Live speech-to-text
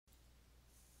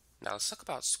Now let's talk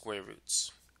about square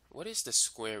roots. What is the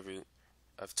square root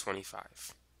of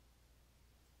 25?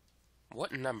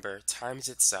 What number times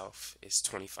itself is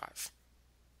 25?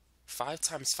 5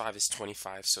 times 5 is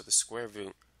 25, so the square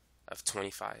root of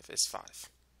 25 is 5.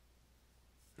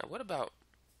 Now what about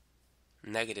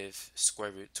negative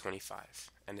square root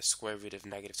 25 and the square root of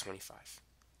negative 25?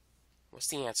 What's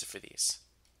the answer for these?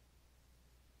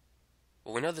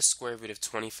 Well, we know the square root of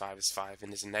 25 is 5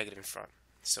 and there's a negative in front,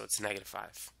 so it's negative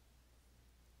 5.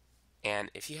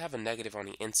 And if you have a negative on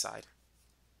the inside,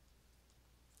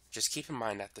 just keep in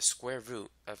mind that the square root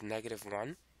of negative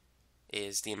 1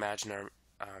 is the imaginary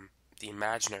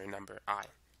number I.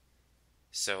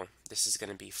 So this is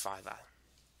going to be 5i.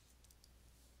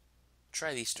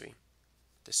 Try these three.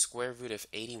 The square root of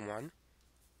 81,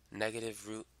 negative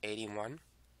root 81,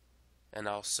 and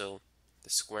also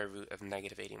the square root of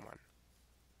negative 81.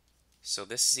 So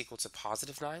this is equal to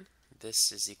positive 9,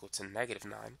 this is equal to negative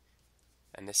 9,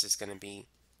 and this is going to be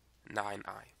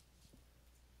 9i.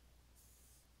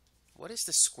 What is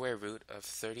the square root of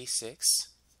 36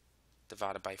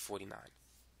 divided by 49?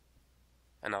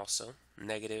 And also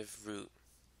negative root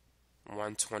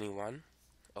 121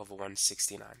 over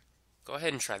 169. Go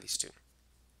ahead and try these two.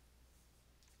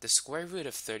 The square root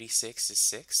of 36 is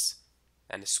 6,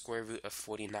 and the square root of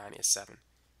 49 is 7.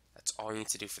 That's all you need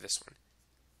to do for this one.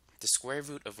 The square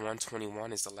root of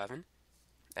 121 is 11,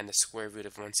 and the square root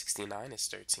of 169 is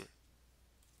 13.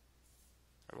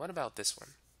 And what about this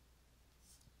one?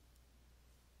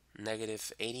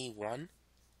 Negative 81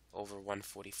 over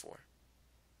 144.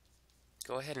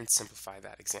 Go ahead and simplify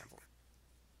that example.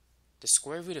 The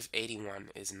square root of 81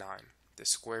 is 9. The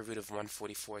square root of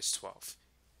 144 is 12.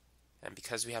 And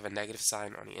because we have a negative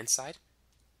sign on the inside,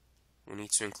 we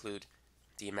need to include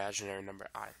the imaginary number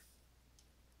I.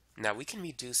 Now we can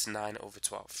reduce 9 over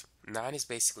 12. 9 is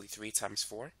basically 3 times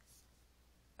 4.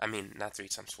 I mean, not 3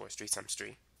 times 4, it's 3 times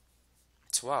 3.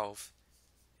 12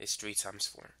 is 3 times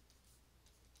 4.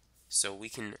 So we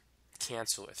can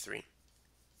cancel a 3.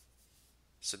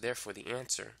 So therefore the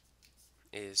answer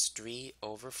is 3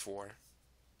 over 4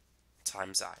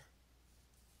 times I.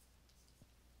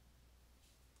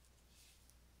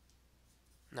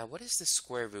 Now what is the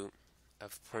square root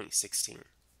of 0.16?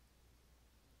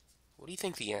 What do you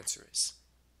think the answer is?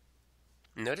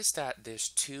 Notice that there's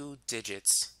 2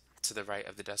 digits to the right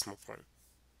of the decimal point.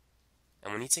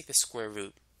 And when you take the square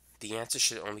root, the answer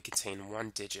should only contain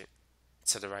 1 digit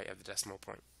to the right of the decimal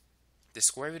point. The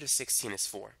square root of 16 is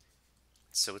 4.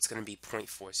 So it's going to be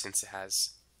 0.4 since it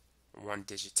has 1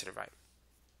 digit to the right.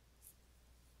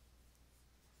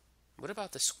 What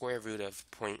about the square root of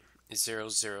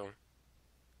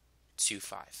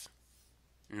 0.0025?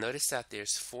 Notice that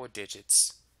there's 4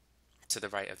 digits to the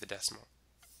right of the decimal.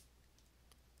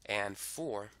 And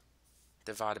 4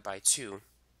 divided by 2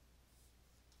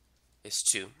 is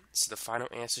 2. So the final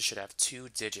answer should have 2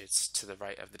 digits to the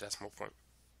right of the decimal point.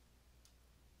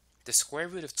 The square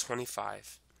root of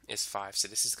 25 is 5, so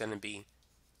this is going to be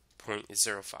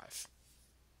 0.05.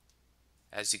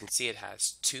 As you can see, it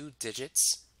has 2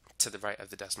 digits to the right of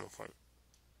the decimal point.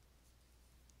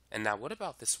 And now what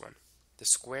about this one? The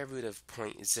square root of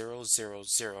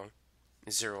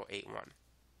 0.000081.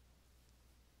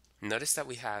 Notice that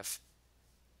we have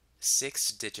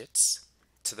 6 digits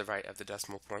to the right of the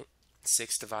decimal point.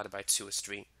 6 divided by 2 is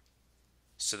 3.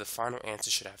 So the final answer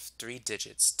should have 3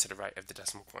 digits to the right of the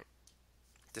decimal point.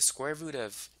 The square root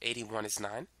of 81 is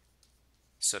 9.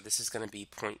 So this is going to be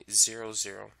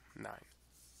 0.009.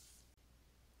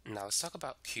 Now let's talk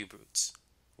about cube roots.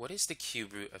 What is the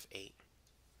cube root of 8?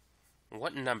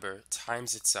 What number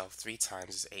times itself 3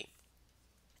 times is 8?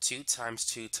 2 times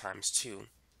 2 times 2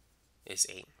 is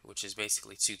 8, which is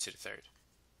basically 2 to the third.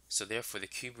 So therefore the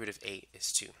cube root of 8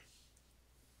 is 2.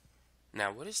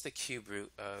 Now what is the cube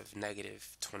root of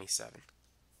negative 27?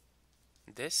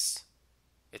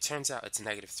 It turns out it's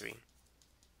negative 3.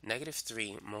 Negative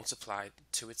 3 multiplied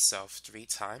to itself 3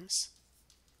 times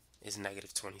is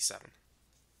negative 27.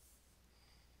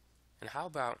 And how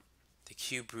about the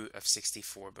cube root of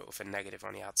 64 but with a negative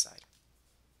on the outside?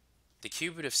 The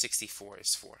cube root of 64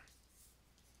 is 4.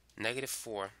 Negative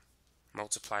 4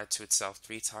 multiplied to itself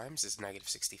 3 times is negative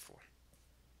 64.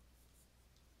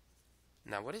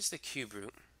 Now what is the cube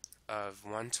root of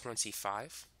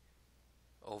 125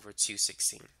 over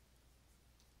 216?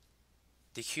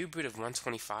 The cube root of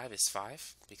 125 is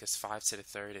 5 because 5 to the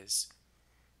third is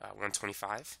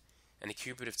 125. And the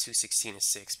cube root of 216 is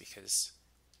 6 because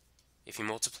if you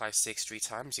multiply 6 3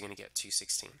 times, you're going to get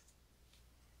 216.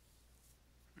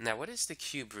 Now what is the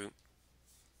cube root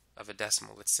of a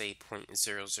decimal? Let's say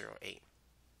 0.008.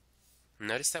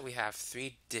 Notice that we have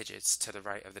 3 digits to the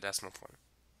right of the decimal point.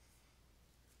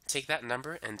 Take that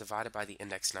number and divide it by the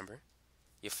index number.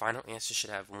 Your final answer should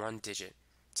have one digit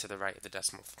to the right of the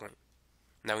decimal point.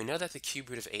 Now we know that the cube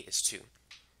root of 8 is 2,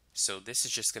 so this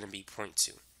is just going to be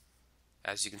 0.2.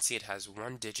 As you can see, it has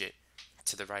one digit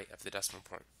to the right of the decimal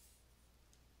point.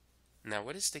 Now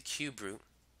what is the cube root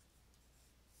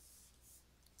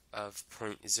of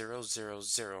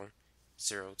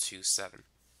 0.000027?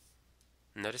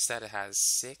 Notice that it has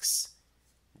 6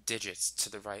 digits to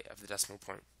the right of the decimal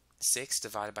point. 6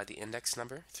 divided by the index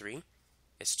number, 3,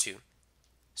 is 2.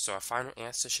 So our final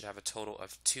answer should have a total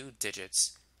of 2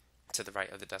 digits to the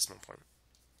right of the decimal point.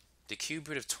 The cube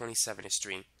root of 27 is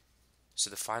 3,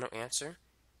 so the final answer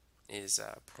is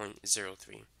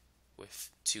 0.03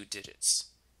 with 2 digits.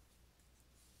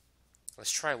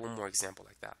 Let's try one more example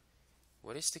like that.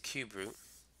 What is the cube root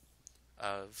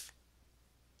of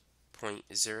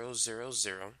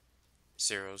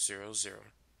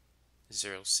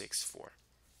 0.000000064?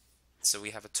 So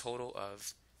we have a total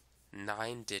of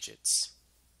 9 digits.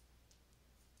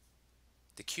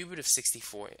 The cube root of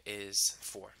 64 is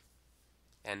 4,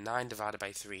 and 9 divided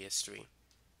by 3 is 3.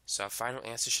 So our final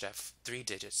answer should have 3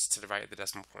 digits to the right of the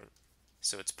decimal point.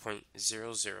 So it's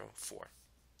 0.004.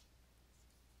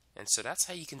 And so that's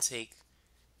how you can take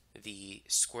the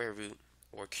square root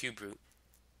or cube root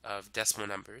of decimal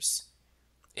numbers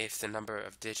if the number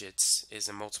of digits is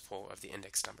a multiple of the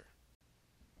index number.